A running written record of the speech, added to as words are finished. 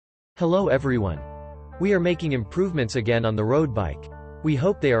Hello everyone. We are making improvements again on the road bike. We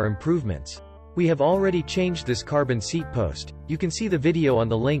hope they are improvements. We have already changed this carbon seat post. You can see the video on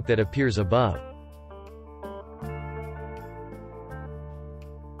the link that appears above.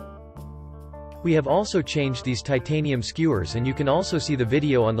 We have also changed these titanium skewers, and you can also see the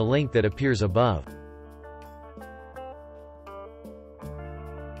video on the link that appears above.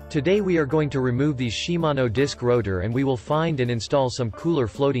 Today we are going to remove these Shimano disc rotor, and we will find and install some cooler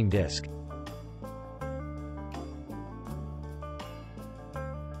floating disc.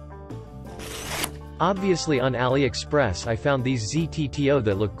 Obviously on AliExpress I found these ZTTO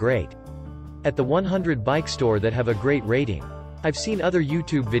that look great. At the 100 bike store that have a great rating. I've seen other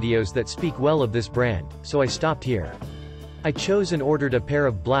YouTube videos that speak well of this brand, so I stopped here. I chose and ordered a pair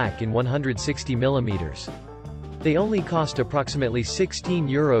of black in 160mm. They only cost approximately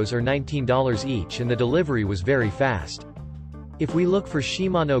 €16 or $19 each, and the delivery was very fast. If we look for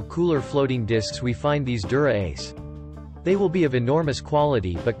Shimano cooler floating discs, we find these Dura Ace. They will be of enormous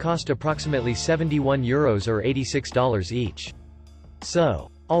quality but cost approximately €71 or $86 each.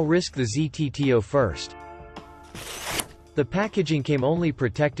 So, I'll risk the ZTTO first. The packaging came only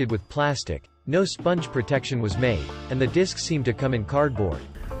protected with plastic, no sponge protection was made, and the discs seem to come in cardboard.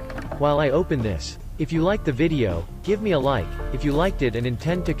 While I open this, if you like the video, give me a like. If you liked it and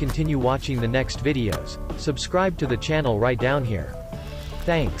intend to continue watching the next videos, subscribe to the channel right down here.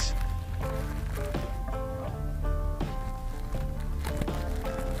 Thanks.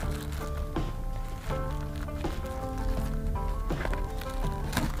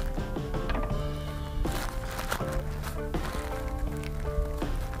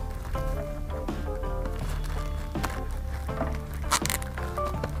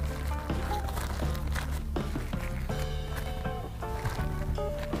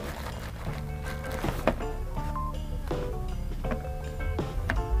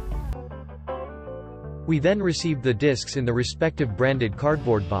 We then received the discs in the respective branded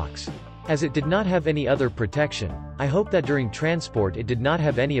cardboard box. As it did not have any other protection, I hope that during transport it did not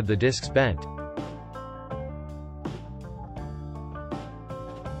have any of the discs bent.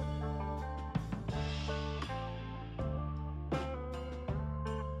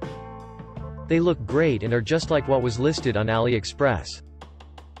 They look great and are just like what was listed on AliExpress.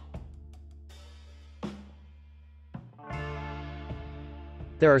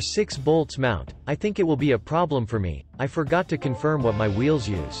 There are 6 bolts mount. I think it will be a problem for me. I forgot to confirm what my wheels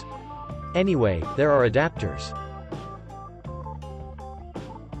use. Anyway, there are adapters.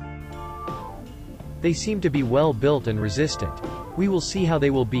 They seem to be well built and resistant. We will see how they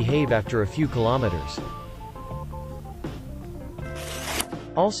will behave after a few kilometers.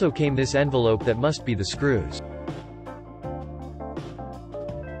 Also came this envelope that must be the screws.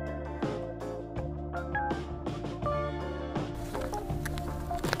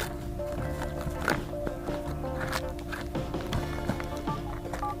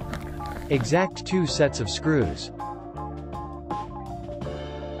 Exact 2 sets of screws.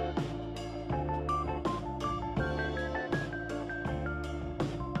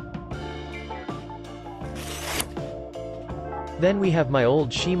 Then we have my old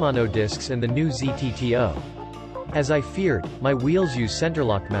Shimano discs and the new ZTTO. As I feared, my wheels use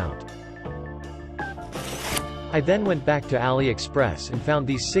centerlock mount. I then went back to AliExpress and found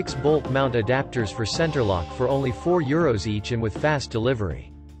these 6 bolt mount adapters for centerlock for only €4 each and with fast delivery.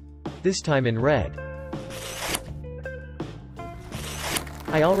 This time in red.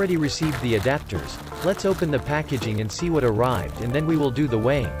 I already received the adapters. Let's open the packaging and see what arrived, and then we will do the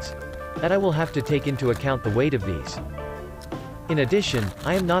weighings. That I will have to take into account the weight of these. In addition,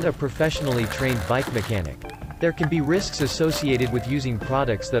 I am not a professionally trained bike mechanic. There can be risks associated with using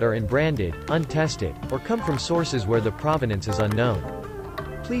products that are unbranded, untested, or come from sources where the provenance is unknown.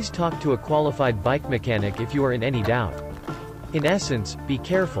 Please talk to a qualified bike mechanic if you are in any doubt. In essence, be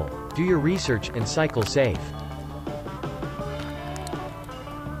careful, do your research, and cycle safe.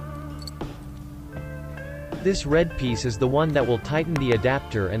 This red piece is the one that will tighten the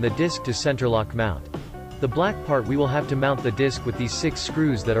adapter and the disc to centerlock mount. The black part we will have to mount the disc with these 6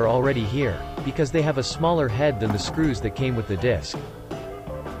 screws that are already here, because they have a smaller head than the screws that came with the disc.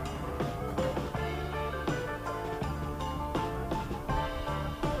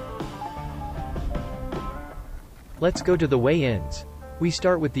 Let's go to the weigh-ins. We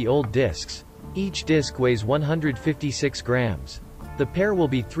start with the old discs. Each disc weighs 156 grams. The pair will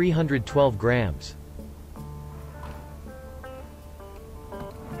be 312 grams.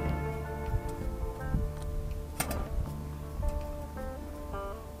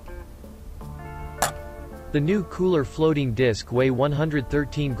 The new cooler floating disc weigh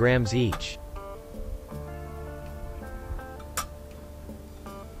 113 grams each.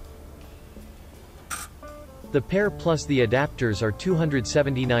 The pair plus the adapters are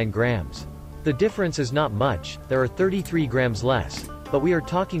 279 grams. The difference is not much, there are 33 grams less, but we are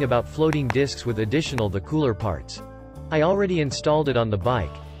talking about floating discs with additional the cooler parts. I already installed it on the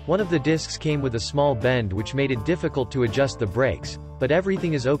bike. One of the discs came with a small bend which made it difficult to adjust the brakes, but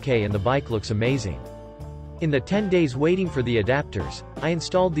everything is okay and the bike looks amazing. In the 10 days waiting for the adapters, I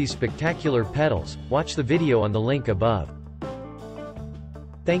installed these spectacular pedals. Watch the video on the link above.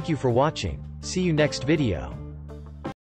 Thank you for watching. See you next video.